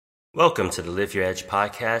Welcome to the Live Your Edge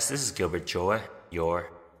podcast. This is Gilbert Joy, your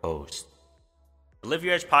host. The Live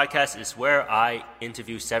Your Edge podcast is where I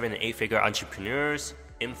interview 7 and 8 figure entrepreneurs,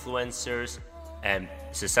 influencers, and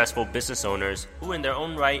successful business owners who in their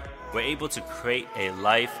own right were able to create a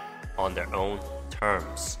life on their own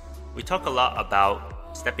terms. We talk a lot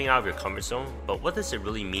about stepping out of your comfort zone, but what does it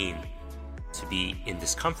really mean to be in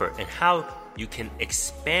discomfort and how you can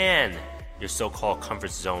expand your so-called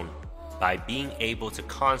comfort zone by being able to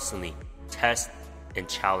constantly test and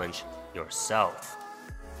challenge yourself.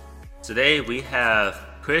 Today we have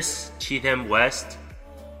Chris Cheatham-West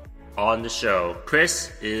on the show.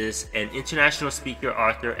 Chris is an international speaker,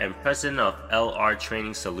 author, and president of LR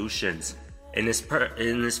Training Solutions. In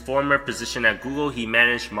his former position at Google, he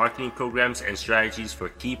managed marketing programs and strategies for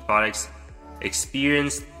key products.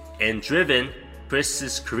 Experienced and driven,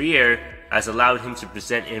 Chris's career has allowed him to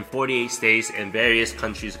present in 48 states and various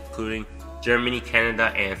countries including Germany, Canada,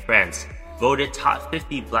 and France. Voted top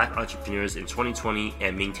 50 Black entrepreneurs in 2020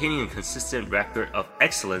 and maintaining a consistent record of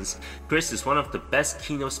excellence, Chris is one of the best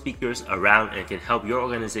keynote speakers around and can help your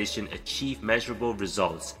organization achieve measurable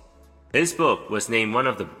results. His book was named one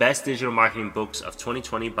of the best digital marketing books of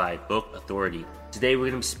 2020 by Book Authority. Today we're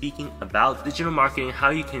going to be speaking about digital marketing, how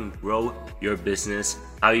you can grow your business,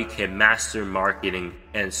 how you can master marketing,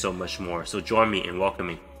 and so much more. So join me in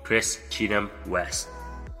welcoming Chris Cheatham-West.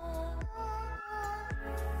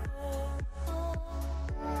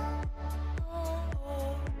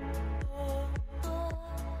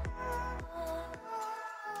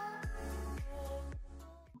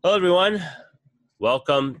 Hello everyone.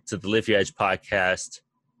 Welcome to the Live Your Edge podcast.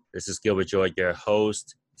 This is Gilbert Joy, your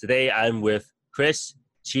host. Today I'm with Chris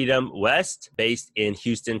Cheatham-West, based in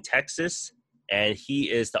Houston, Texas. And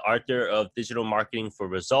he is the author of Digital Marketing for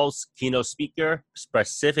Results, keynote speaker,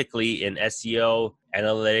 specifically in SEO,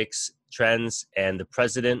 analytics, trends, and the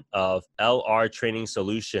president of LR Training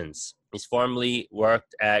Solutions. He's formerly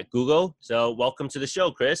worked at Google. So welcome to the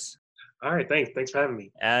show, Chris. All right, thanks for having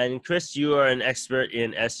me. And Chris, you are an expert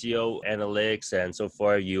in SEO, analytics, and so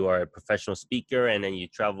far you are a professional speaker, and then you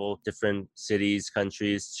travel different cities,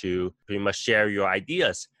 countries to pretty much share your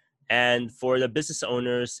ideas. And for the business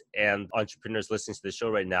owners and entrepreneurs listening to the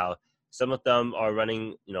show right now, some of them are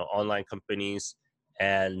running, online companies,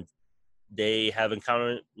 and they have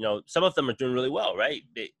encountered, some of them are doing really well, right?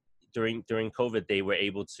 During COVID, they were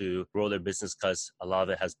able to grow their business because a lot of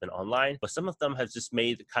it has been online. But some of them have just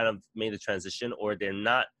made the transition, or they're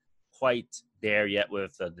not quite there yet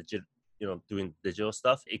with doing digital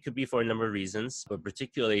stuff. It could be for a number of reasons, but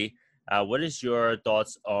particularly, what is your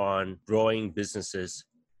thoughts on growing businesses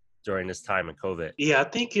during this time in COVID? Yeah, I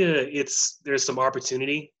think there's some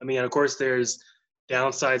opportunity. I mean, of course, there's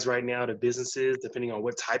downsides right now to businesses depending on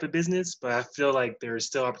what type of business, but I feel like there's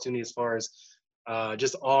still opportunity as far as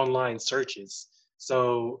just online searches.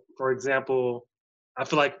 So, for example, I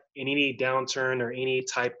feel like in any downturn or any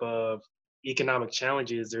type of economic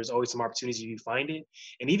challenges, there's always some opportunities if you find it.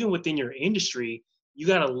 And even within your industry, you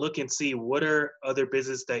got to look and see what are other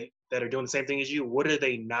businesses that are doing the same thing as you. What are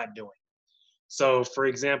they not doing? So, for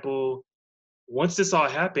example, once this all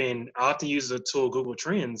happened, I often use the tool Google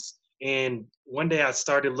Trends. And one day I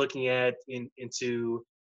started looking into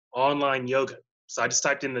online yoga. So I just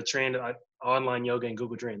typed in the trend online yoga in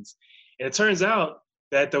Google Trends. And it turns out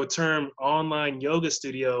that the term online yoga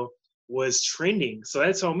studio was trending. So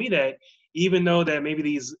that told me that even though that maybe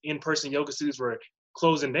these in-person yoga studios were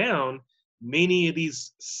closing down, many of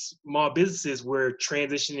these small businesses were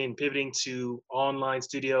transitioning and pivoting to online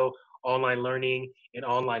studio, online learning, and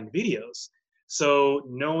online videos. So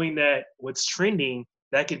knowing that what's trending,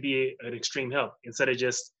 that could be an extreme help instead of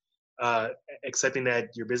just accepting that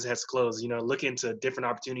your business has to close. Look into different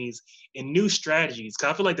opportunities and new strategies. Cause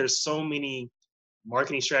I feel like there's so many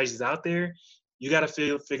marketing strategies out there. You got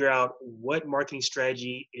to figure out what marketing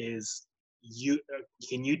strategy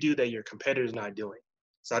can you do that your competitors not doing.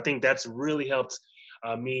 So I think that's really helped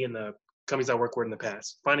me and the companies I work with in the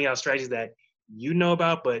past, finding out strategies that you know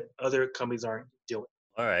about, but other companies aren't doing.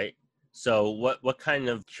 All right. So what kind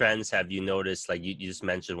of trends have you noticed? Like you just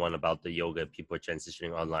mentioned one about the yoga, people are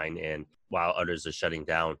transitioning online and while others are shutting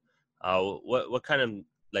down. What kind of,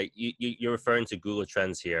 like you're referring to Google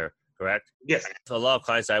Trends here, correct? Yes. So a lot of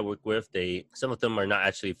clients I work with, some of them are not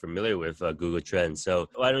actually familiar with Google Trends. So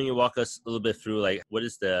why don't you walk us a little bit through, like, what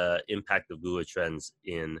is the impact of Google Trends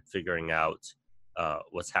in figuring out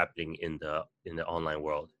what's happening in the online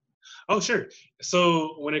world? Oh, sure.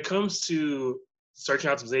 So when it comes to search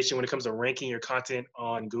optimization, when it comes to ranking your content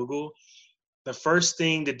on Google, the first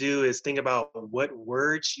thing to do is think about what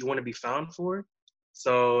words you want to be found for.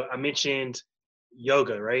 So I mentioned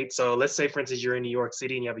yoga, right? So let's say, for instance, you're in New York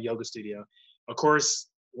City and you have a yoga studio. Of course,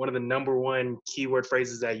 one of the number one keyword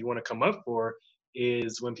phrases that you want to come up for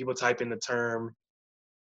is when people type in the term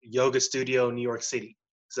yoga studio New York City.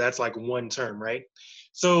 So that's like one term, right?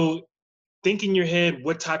 So think in your head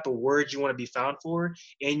what type of words you want to be found for,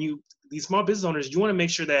 and these small business owners, you want to make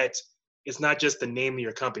sure that it's not just the name of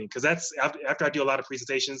your company, because that's after I do a lot of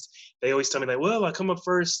presentations, they always tell me like, well, I come up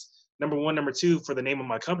first, number one, number two for the name of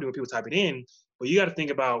my company when people type it in, but you got to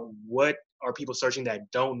think about what are people searching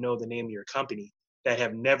that don't know the name of your company, that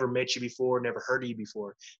have never met you before, never heard of you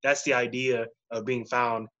before. That's the idea of being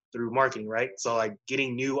found through marketing, right? So like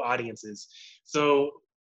getting new audiences. So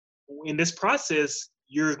in this process,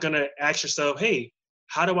 you're going to ask yourself, hey,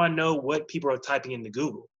 how do I know what people are typing into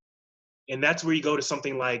Google? And that's where you go to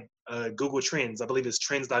something like Google Trends. I believe it's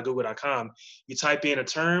trends.google.com. You type in a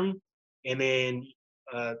term, and then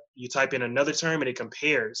you type in another term, and it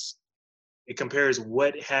compares. It compares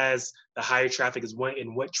what has the higher traffic is what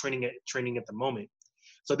and what trending at the moment.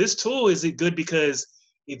 So this tool is good because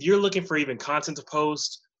if you're looking for even content to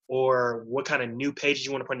post or what kind of new pages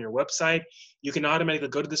you want to put on your website, you can automatically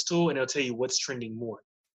go to this tool and it'll tell you what's trending more.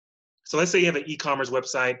 So let's say you have an e-commerce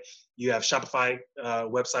website, you have Shopify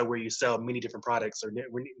website where you sell many different products or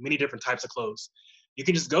many different types of clothes. You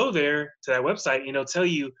can just go there to that website and it'll tell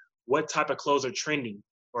you what type of clothes are trending.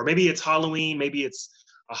 Or maybe it's Halloween, maybe it's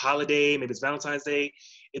a holiday, maybe it's Valentine's Day.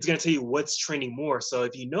 It's going to tell you what's trending more. So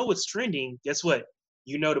if you know what's trending, guess what?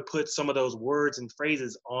 You know to put some of those words and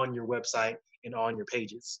phrases on your website and on your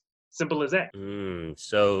pages. Simple as that.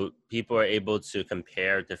 So people are able to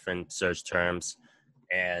compare different search terms,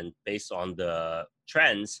 and based on the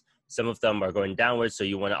trends, some of them are going downwards. So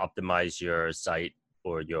you want to optimize your site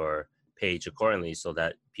or your page accordingly so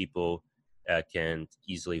that people can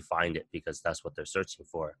easily find it because that's what they're searching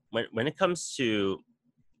for. When it comes to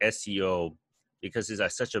SEO, because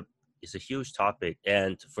it's a huge topic,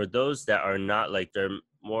 and for those that are not like they're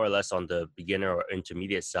more or less on the beginner or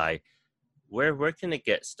intermediate side, where can they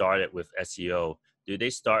get started with SEO? Do they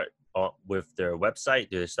start with their website?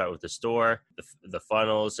 Do they start with the store, the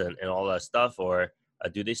funnels and all that stuff, or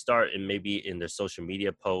do they start in maybe in their social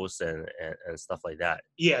media posts and stuff like that?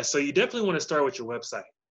 Yeah, so you definitely want to start with your website.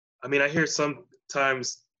 I mean, I hear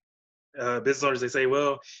sometimes business owners, they say,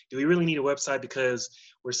 well, do we really need a website because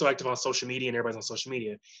we're so active on social media and everybody's on social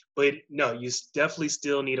media? But no, you definitely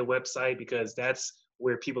still need a website because that's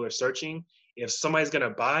where people are searching. If somebody's going to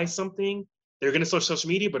buy something, they're going to search social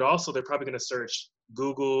media, but also they're probably going to search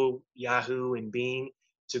Google, Yahoo, and Bing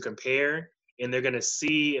to compare. And they're going to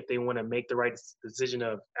see if they want to make the right decision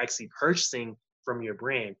of actually purchasing from your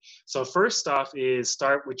brand. So first off is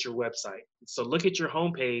start with your website. So look at your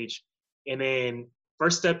homepage, and then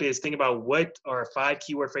first step is think about what are 5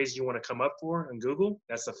 keyword phrases you want to come up for in Google.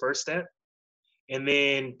 That's the first step. And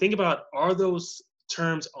then think about, are those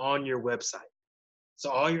terms on your website? So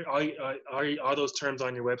are those terms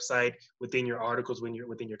on your website within your articles when you're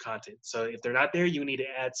within your content? So if they're not there, you need to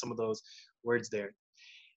add some of those words there.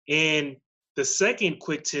 And the second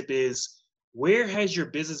quick tip is, where has your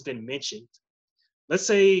business been mentioned? Let's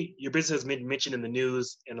say your business has been mentioned in the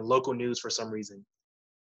news, in the local news for some reason,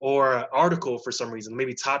 or an article for some reason,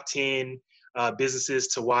 maybe top 10 businesses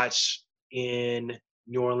to watch in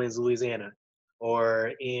New Orleans, Louisiana,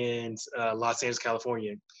 or in Los Angeles,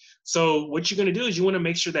 California. So what you're going to do is you want to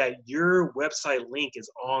make sure that your website link is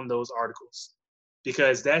on those articles,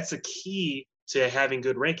 because that's a key to having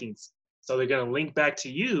good rankings. So they're going to link back to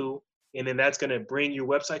you, and then that's going to bring your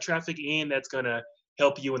website traffic in. That's going to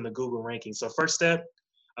help you in the Google ranking. So first step,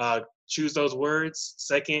 choose those words.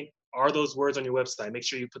 Second, are those words on your website? Make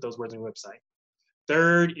sure you put those words on your website.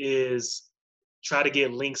 Third is try to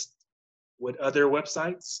get links with other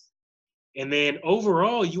websites. And then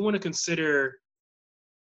overall, you want to consider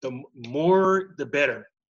the more, the better.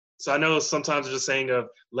 So I know sometimes there's a saying of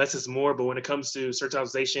less is more, but when it comes to search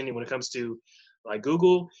optimization and when it comes to like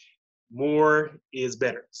Google, more is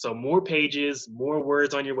better. So more pages, more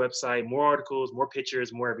words on your website, more articles, more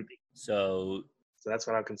pictures, more everything. So So that's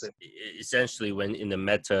what I consider. essentially, when in the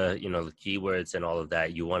meta, the keywords and all of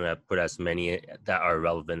that, you want to put as many that are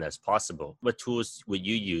relevant as possible. What tools would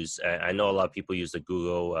you use? I know a lot of people use the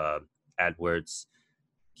Google AdWords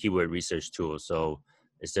keyword research tool. So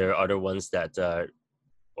is there other ones that are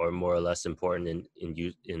more or less important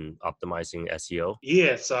in optimizing SEO?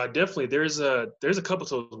 Yeah, so definitely there's a couple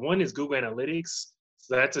tools. One is Google Analytics.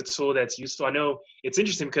 So that's a tool that's useful. I know it's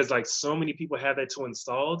interesting because like so many people have that tool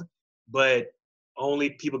installed, but only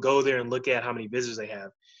people go there and look at how many visitors they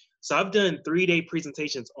have. So I've done 3-day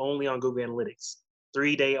presentations only on Google Analytics,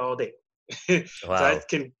 3-day all day. So I Wow.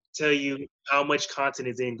 can tell you how much content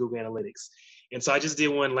is in Google Analytics. And so I just did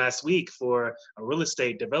one last week for a real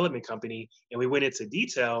estate development company, and we went into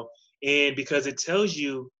detail. And because it tells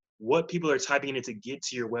you what people are typing in to get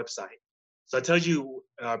to your website. So it tells you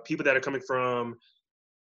people that are coming from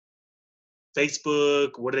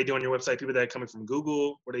Facebook, what do they do on your website? People that are coming from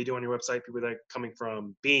Google, what do they do on your website? People that are coming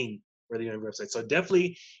from Bing, what are they do on your website? So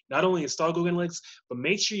definitely not only install Google Analytics, but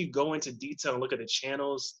make sure you go into detail and look at the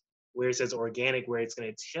channels where it says organic, where it's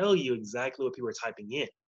going to tell you exactly what people are typing in.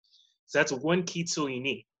 So that's one key tool you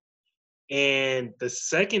need. And the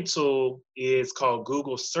second tool is called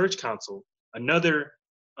Google Search Console, another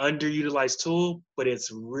underutilized tool, but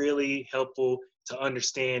it's really helpful to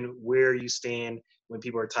understand where you stand when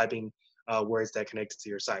people are typing words that connect to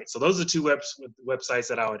your site. So those are two websites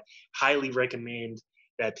that I would highly recommend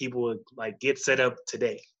that people would like get set up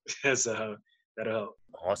today. So that'll help.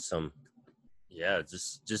 Awesome. Yeah,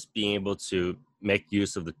 just being able to make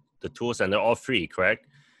use of the tools, and they're all free, correct?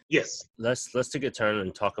 Yes. Let's take a turn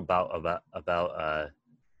and talk about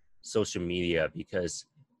social media, because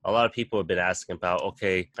a lot of people have been asking about,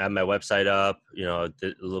 okay, I have my website up, did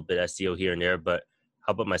a little bit of SEO here and there, but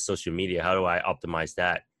how about my social media? How do I optimize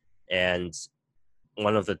that? And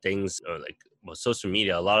one of the things, social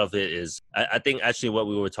media, a lot of it is, I think actually what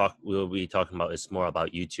we'll be talking about is more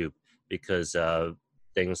about YouTube, because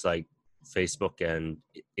things like Facebook and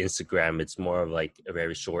Instagram, it's more of like a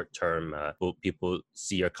very short term. People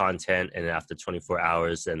see your content, and after 24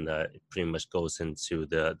 hours, and it pretty much goes into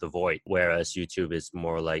the void. Whereas YouTube is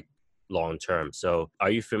more like long term. So,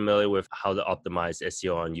 are you familiar with how to optimize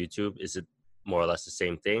SEO on YouTube? Is it more or less the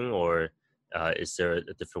same thing, or is there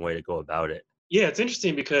a different way to go about it? Yeah, it's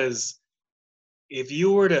interesting because if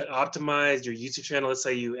you were to optimize your YouTube channel, let's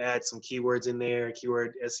say you add some keywords in there,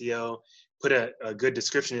 keyword SEO, put a good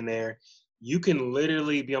description in there, you can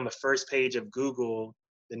literally be on the first page of Google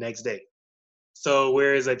the next day. So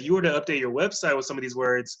whereas if you were to update your website with some of these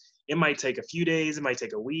words, it might take a few days, it might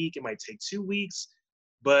take a week, it might take 2 weeks.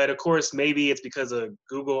 But of course, maybe it's because of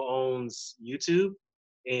Google owns YouTube,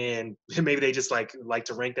 and maybe they just like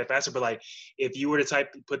to rank that faster. But like if you were to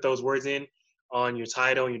put those words in on your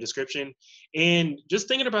title and your description, and just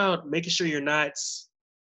thinking about making sure you're not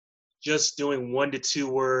just doing 1 to 2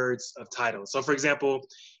 words of title. So for example,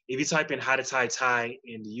 if you type in how to tie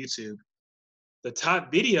into YouTube, the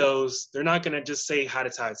top videos, they're not going to just say how to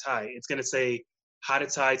tie. It's going to say how to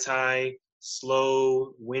tie,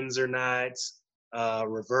 slow, Windsor knots,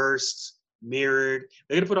 reversed, mirrored.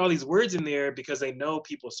 They're going to put all these words in there because they know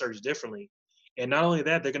people search differently. And not only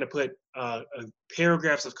that, they're going to put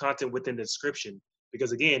paragraphs of content within the description,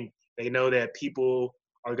 because again, they know that people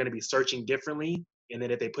are going to be searching differently. And then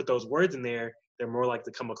if they put those words in there, they're more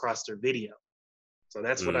likely to come across their video. So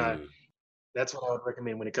that's what I would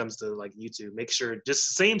recommend when it comes to like YouTube. Make sure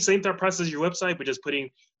just same thought process as your website, but just putting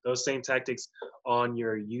those same tactics on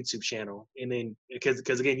your YouTube channel. And then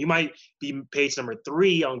because again, you might be page number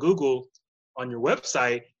 3 on Google on your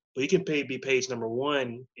website, but you can be page number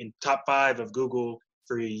 1 in top 5 of Google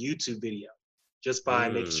for your YouTube video, just by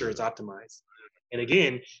making sure it's optimized. And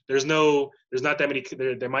again, there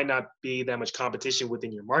might not be that much competition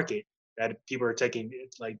within your market that people are taking,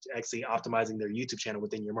 like actually optimizing their YouTube channel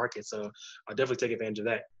within your market. So I'll definitely take advantage of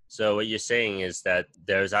that. So what you're saying is that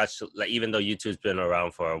there's actually, like, even though YouTube's been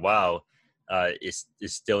around for a while, it's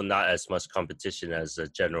still not as much competition as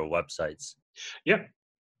general websites.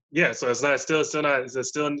 Yeah. So it's still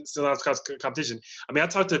not competition. I mean, I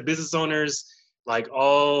talk to business owners like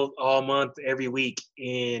all month, every week,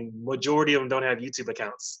 and majority of them don't have YouTube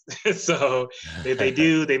accounts. So if they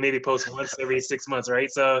do, they maybe post once every 6 months,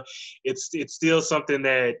 right? So it's still something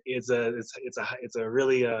that is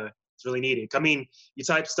really it's really needed. I mean, you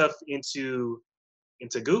type stuff into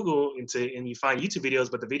Google and you find YouTube videos,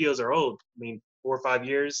 but the videos are old. I mean, 4 or 5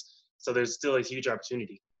 years. So there's still a huge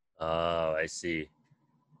opportunity. Oh, I see.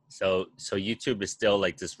 So YouTube is still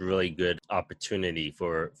like this really good opportunity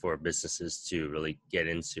for businesses to really get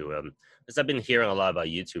into. Because I've been hearing a lot about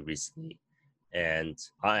YouTube recently, and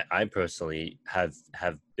I personally have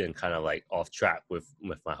been kind of like off track with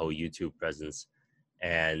my whole YouTube presence,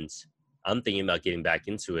 and I'm thinking about getting back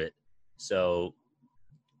into it. So,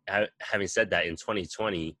 having said that, in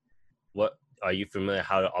 2020, what are you familiar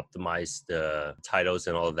how to optimize the titles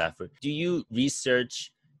and all of that? Do you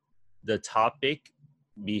research the topic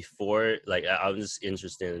before? Like, I was just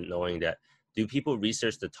interested in knowing that, do people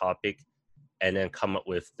research the topic and then come up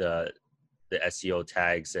with the SEO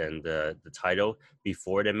tags and the title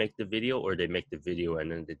before they make the video, or they make the video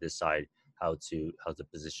and then they decide how to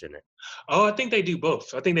position it? Oh, I think they do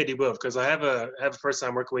both. I think they do both because I have a person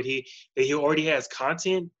I'm working with. He already has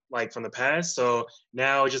content like from the past, so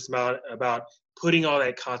now it's just about putting all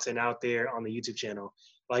that content out there on the YouTube channel.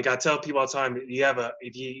 Like I tell people all the time, if you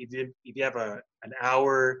have an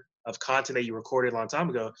hour of content that you recorded a long time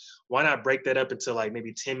ago, why not break that up into like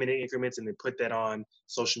maybe 10-minute increments and then put that on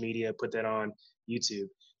social media, put that on YouTube.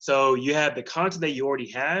 So you have the content that you already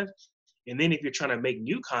have. And then if you're trying to make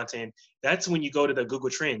new content, that's when you go to the Google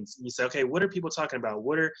Trends and you say, okay, what are people talking about?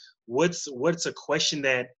 What's a question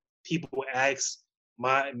that people ask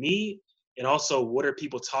me, and also what are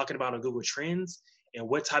people talking about on Google Trends, and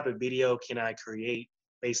what type of video can I create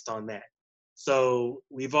based on that? So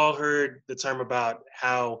we've all heard the term about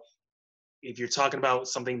how if you're talking about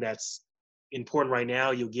something that's important right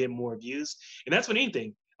now, you'll get more views, and that's with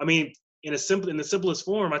anything. I mean, in the simplest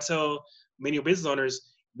form, I tell many business owners,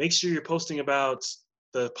 make sure you're posting about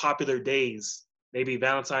the popular days, maybe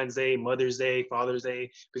Valentine's Day, Mother's Day, Father's Day,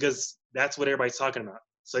 because that's what everybody's talking about.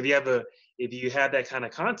 So if you have that kind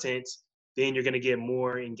of content, then you're going to get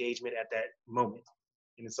more engagement at that moment.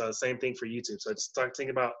 And it's the same thing for YouTube. So just start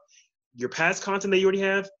thinking about your past content that you already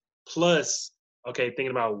have, plus, okay,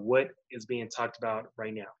 thinking about what is being talked about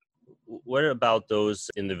right now. What about those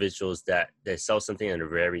individuals that sell something in a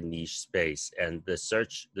very niche space and the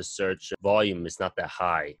search volume is not that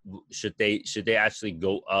high? Should they actually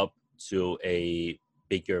go up to a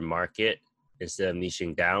bigger market instead of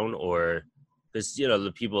niching down? Or because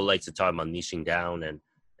the people like to talk about niching down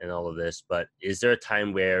and all of this, but is there a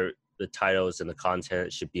time where the titles and the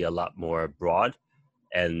content should be a lot more broad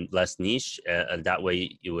and less niche, and that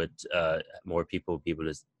way you would more people would be able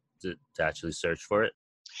to actually search for it?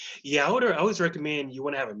 Yeah, I always recommend you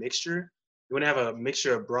want to have a mixture. You want to have a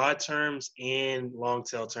mixture of broad terms and long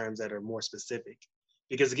tail terms that are more specific.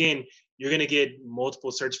 Because again, you're going to get multiple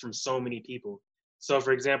search from so many people. So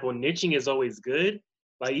for example, niching is always good.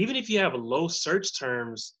 Like even if you have low search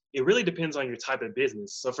terms, it really depends on your type of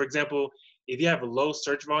business. So for example, if you have a low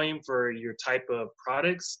search volume for your type of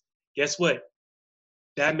products, guess what?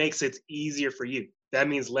 That makes it easier for you. That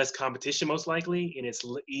means less competition most likely, and it's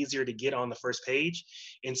easier to get on the first page.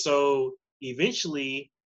 And so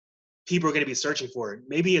eventually people are going to be searching for it.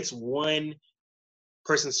 Maybe it's one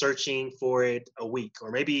person searching for it a week, or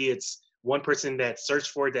maybe it's one person that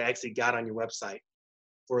searched for it that actually got on your website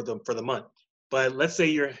for the month. But let's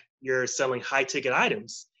say you're selling high ticket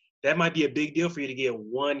items. That might be a big deal for you to get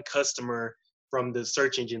one customer from the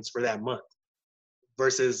search engines for that month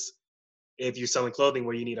versus if you're selling clothing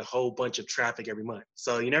where you need a whole bunch of traffic every month.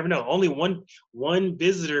 So you never know. Only one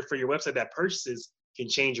visitor for your website that purchases can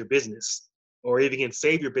change your business or even can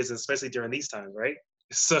save your business, especially during these times, right?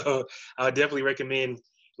 So I would definitely recommend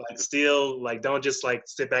don't just like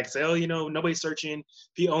sit back and say, oh, nobody's searching.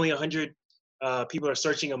 Only 100 people are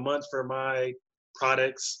searching a month for my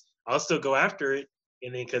products. I'll still go after it.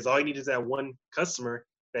 And then because all you need is that one customer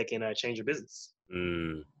that can change your business.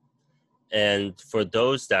 Mm. And for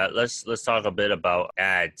those that let's talk a bit about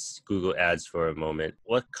ads, Google ads for a moment.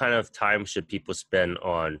 What kind of time should people spend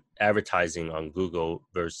on advertising on Google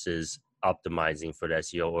versus optimizing for the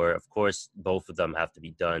SEO? Or of course, both of them have to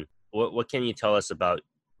be done. What can you tell us about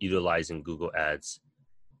utilizing Google ads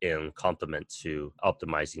in complement to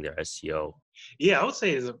optimizing their SEO? Yeah, I would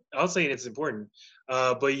say it's important,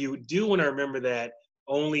 but you do want to remember that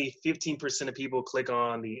only 15% of people click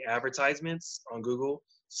on the advertisements on Google.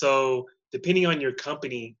 So depending on your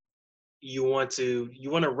company, you want to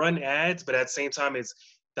run ads, but at the same time, it's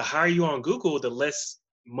the higher you on Google, the less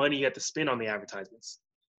money you have to spend on the advertisements.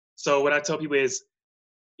 So what I tell people is,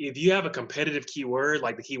 if you have a competitive keyword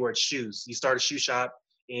like the keyword shoes, you start a shoe shop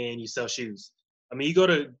and you sell shoes. I mean, you go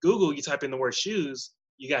to Google, you type in the word shoes,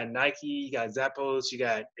 you got Nike, you got Zappos, you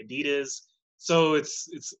got Adidas. So it's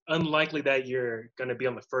unlikely that you're going to be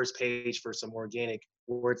on the first page for some organic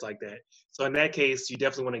words like that. So in that case, you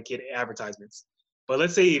definitely want to get advertisements. But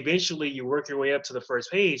let's say eventually you work your way up to the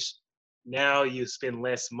first page, now you spend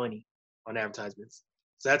less money on advertisements.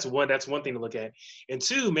 So that's one thing to look at. And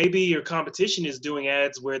two, maybe your competition is doing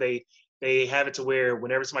ads where they have it to where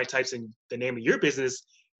whenever somebody types in the name of your business,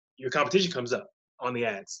 your competition comes up on the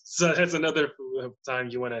ads. So that's another time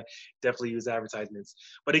you want to definitely use advertisements.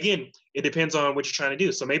 But again, it depends on what you're trying to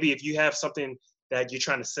do. So maybe if you have something that you're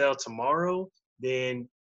trying to sell tomorrow, then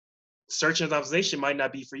search and optimization might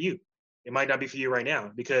not be for you. It might not be for you right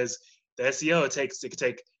now because the SEO it could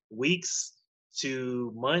take weeks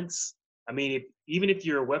to months. I mean, even if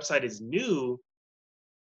your website is new,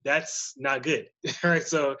 that's not good. Right.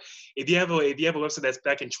 So if you have a website that's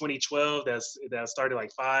back in 2012, that started like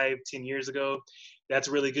 5-10 years ago, that's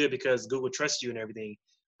really good because Google trusts you and everything.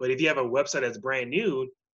 But if you have a website that's brand new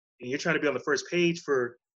and you're trying to be on the first page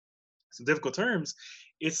for some difficult terms,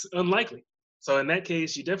 it's unlikely. So in that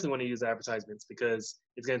case, you definitely want to use advertisements because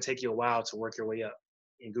it's going to take you a while to work your way up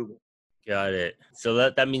in Google. Got it. So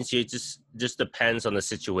that means you just depends on the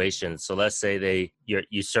situation. So let's say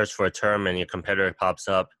you search for a term and your competitor pops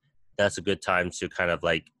up. That's a good time to kind of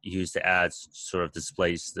like use the ads, sort of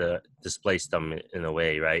displace them in a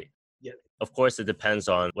way, right? Yeah. Of course, it depends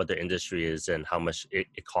on what the industry is and how much it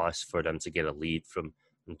costs for them to get a lead from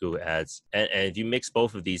Google Ads. And if you mix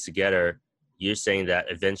both of these together, you're saying that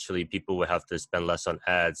eventually people will have to spend less on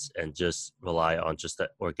ads and just rely on just the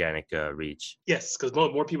organic reach. Yes, because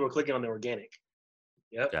more people are clicking on the organic.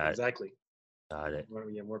 Yep, Got exactly. got it.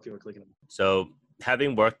 More people are clicking on it. So,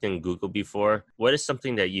 having worked in Google before, what is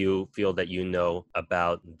something that you feel that you know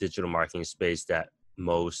about digital marketing space that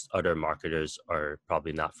most other marketers are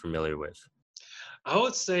probably not familiar with? I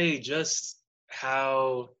would say just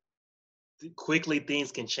how quickly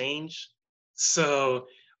things can change. So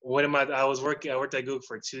I worked at Google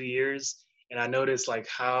for 2 years, and I noticed like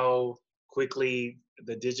how quickly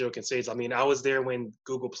the digital can change. I mean, I was there when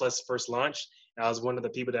Google Plus first launched, and I was one of the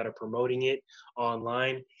people that are promoting it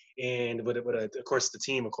online. And of course the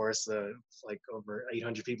team, of course, like over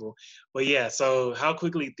 800 people. But yeah, so how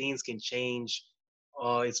quickly things can change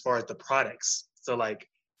as far as the products. So like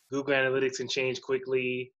Google Analytics can change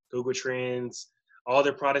quickly, Google Trends, all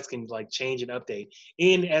their products can like change and update.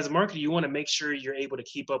 And as a marketer, you want to make sure you're able to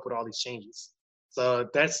keep up with all these changes. So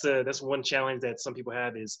that's one challenge that some people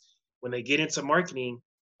have is when they get into marketing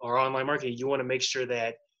or online marketing, you want to make sure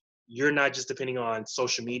that you're not just depending on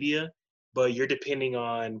social media, but you're depending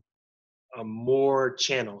on more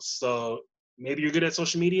channels. So maybe you're good at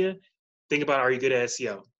social media. Think about, are you good at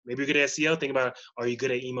SEO? Maybe you're good at SEO. Think about, are you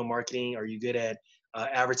good at email marketing? Are you good at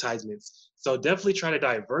advertisements? So definitely try to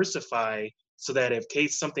diversify so that if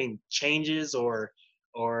case something changes or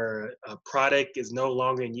a product is no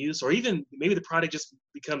longer in use, or even maybe the product just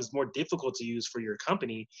becomes more difficult to use for your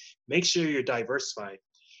company, make sure you're diversified.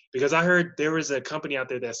 Because I heard there was a company out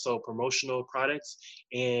there that sold promotional products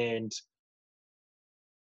and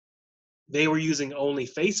they were using only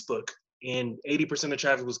Facebook, and 80% of the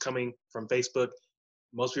traffic was coming from Facebook.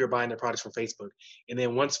 Most people are buying their products from Facebook. And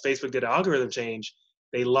then once Facebook did an algorithm change,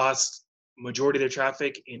 they lost majority of their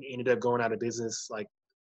traffic and ended up going out of business like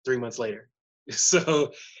 3 months later.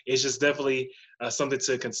 So it's just definitely something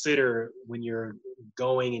to consider when you're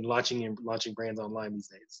going and launching brands online these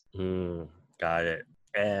days. Got it.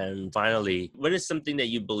 And finally, what is something that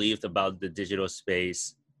you believed about the digital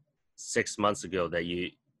space 6 months ago that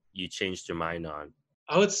you changed your mind on?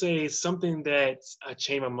 I would say something that I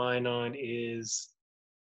changed my mind on is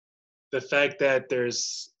the fact that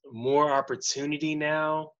there's more opportunity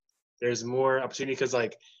now. There's more opportunity because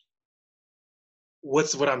like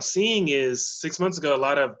what I'm seeing is 6 months ago, a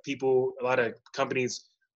lot of companies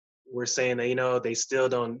were saying that, they still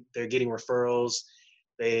don't, they're getting referrals.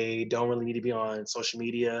 They don't really need to be on social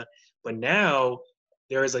media. But now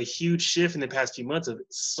there is a huge shift in the past few months of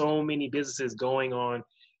so many businesses going on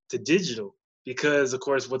to digital because, of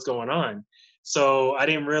course, what's going on. So I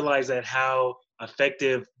didn't realize that how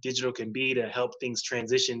effective digital can be to help things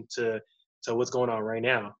transition to what's going on right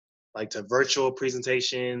now, like to virtual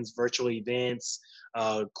presentations, virtual events,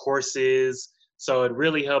 courses. So it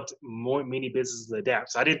really helped many businesses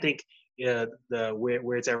adapt. So I didn't think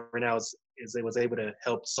where it's at right now is it was able to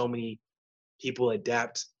help so many people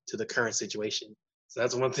adapt to the current situation. So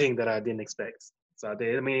that's one thing that I didn't expect. So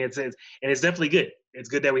I mean, and it's definitely good. It's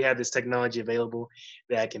good that we have this technology available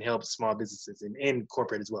that can help small businesses and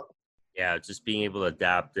corporate as well. Yeah, just being able to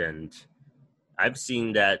adapt. And I've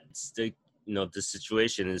seen that the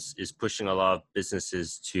situation is pushing a lot of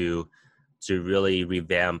businesses to really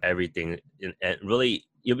revamp everything, and really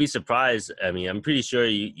you'll be surprised. I mean, I'm pretty sure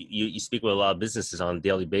you speak with a lot of businesses on a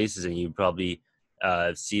daily basis, and you probably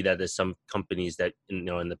see that there's some companies that in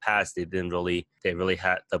the past they really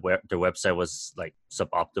had their website was like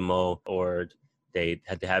suboptimal, or they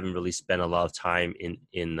haven't really spent a lot of time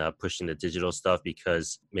in pushing the digital stuff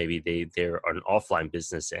because maybe they're an offline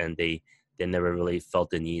business and they never really felt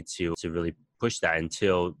the need to really push that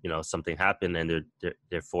until something happened and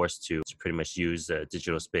they're forced to pretty much use the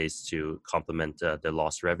digital space to complement the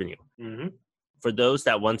lost revenue. Mm-hmm. For those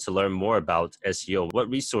that want to learn more about SEO, what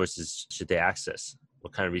resources should they access?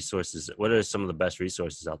 What kind of resources? What are some of the best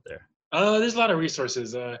resources out there? There's a lot of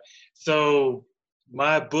resources. So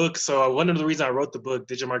my book. So one of the reasons I wrote the book,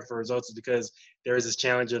 Digital Marketing for Results, is because there is this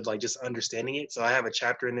challenge of like just understanding it. So I have a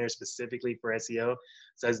chapter in there specifically for SEO.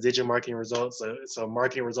 So that's Digital Marketing Results. So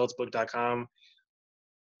marketingresultsbook.com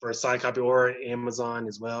for a signed copy, or Amazon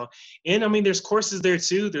as well. And I mean, there's courses there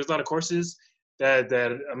too. There's a lot of courses that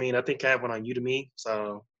I mean, I think I have one on Udemy.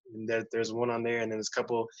 So And there's one on there, and then there's a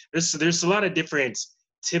couple. There's a lot of different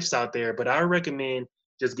tips out there, but I recommend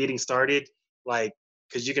just getting started, like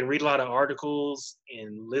because you can read a lot of articles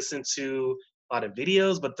and listen to a lot of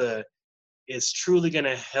videos, but it's truly going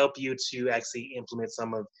to help you to actually implement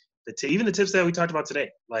some of even the tips that we talked about today.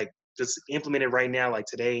 Like just implement it right now, like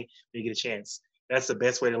today when you get a chance. That's the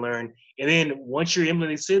best way to learn. And then once you're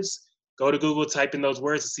implementing tips, go to Google, type in those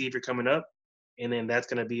words to see if you're coming up, and then that's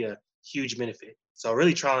going to be a huge benefit. So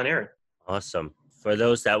really trial and error. Awesome. For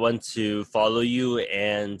those that want to follow you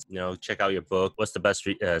and check out your book, what's the best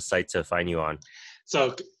site to find you on?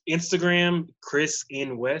 So Instagram, Chris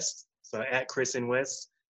N. West. So at Chris N. West.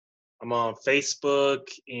 I'm on Facebook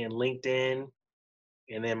and LinkedIn.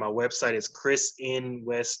 And then my website is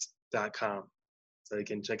chrisnwest.com. So you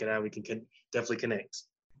can check it out. We can definitely connect.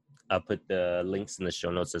 I'll put the links in the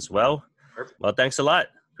show notes as well. Perfect. Well, thanks a lot,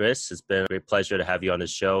 Chris. It's been a great pleasure to have you on the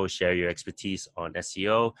show, share your expertise on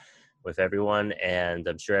SEO with everyone. And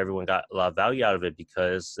I'm sure everyone got a lot of value out of it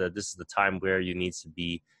because this is the time where you need to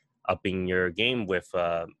be upping your game with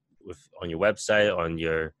on your website, on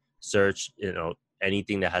your search,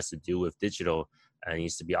 anything that has to do with digital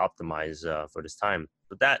needs to be optimized for this time.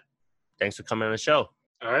 With that, thanks for coming on the show.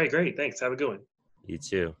 All right, great. Thanks. Have a good one. You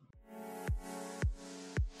too.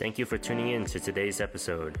 Thank you for tuning in to today's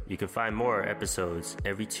episode. You can find more episodes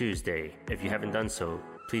every Tuesday. If you haven't done so,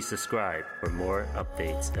 please subscribe for more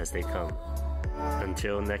updates as they come.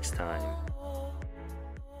 Until next time.